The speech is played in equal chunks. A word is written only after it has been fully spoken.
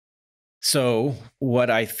So what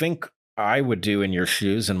I think I would do in your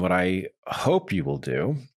shoes and what I hope you will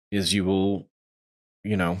do is you will,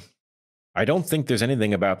 you know, I don't think there's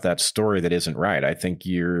anything about that story that isn't right. I think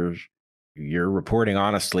you're reporting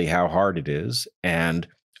honestly how hard it is. And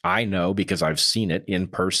I know because I've seen it in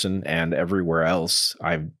person and everywhere else.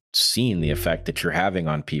 I've seen the effect that you're having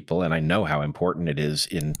on people. And I know how important it is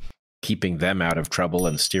in keeping them out of trouble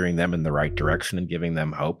and steering them in the right direction and giving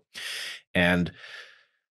them hope. And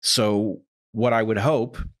so what I would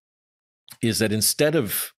hope is that instead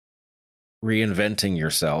of reinventing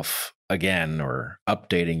yourself again or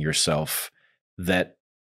updating yourself, that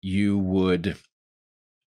you would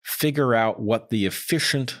figure out what the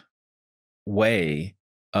efficient way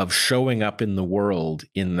of showing up in the world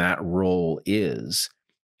in that role is,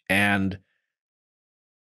 and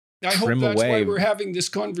I hope that's why we're having this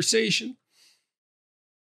conversation.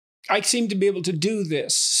 I seem to be able to do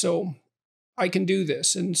this, so I can do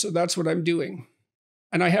this. And so that's what I'm doing.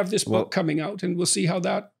 And I have this book coming out, and we'll see how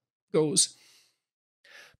that goes.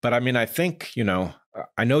 But I mean, I think,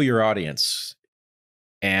 I know your audience,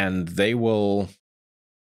 and they'll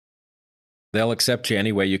accept you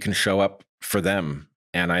any way you can show up for them.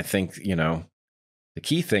 And I think, the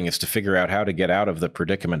key thing is to figure out how to get out of the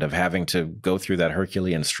predicament of having to go through that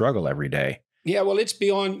Herculean struggle every day. Yeah, well, it's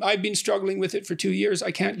beyond. I've been struggling with it for 2 years.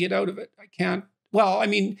 I can't get out of it. I can't. Well, I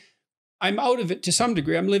mean, I'm out of it to some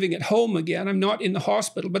degree. I'm living at home again. I'm not in the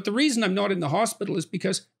hospital. But the reason I'm not in the hospital is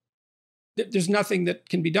because there's nothing that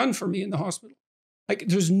can be done for me in the hospital. Like,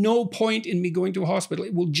 there's no point in me going to a hospital.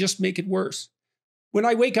 It will just make it worse. When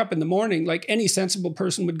I wake up in the morning, like any sensible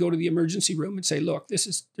person would go to the emergency room and say, look,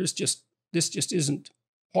 this just isn't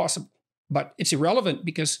possible. But it's irrelevant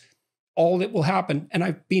because all that will happen, and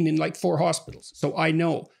I've been in like 4 hospitals, so I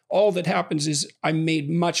know all that happens is I'm made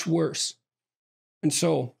much worse. And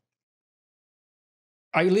so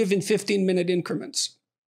I live in 15-minute increments,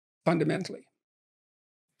 fundamentally.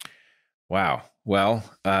 Wow. Well,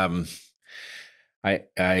 I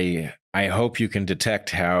hope you can detect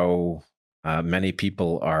how many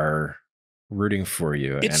people are rooting for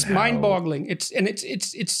you. It's mind-boggling. It's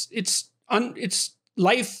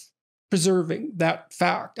life preserving, that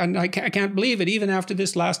fact. And I can't believe it. Even after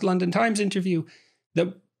this last London Times interview,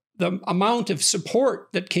 the amount of support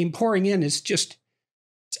that came pouring in is just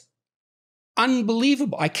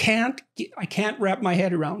unbelievable. I can't wrap my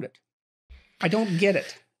head around it. I don't get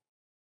it.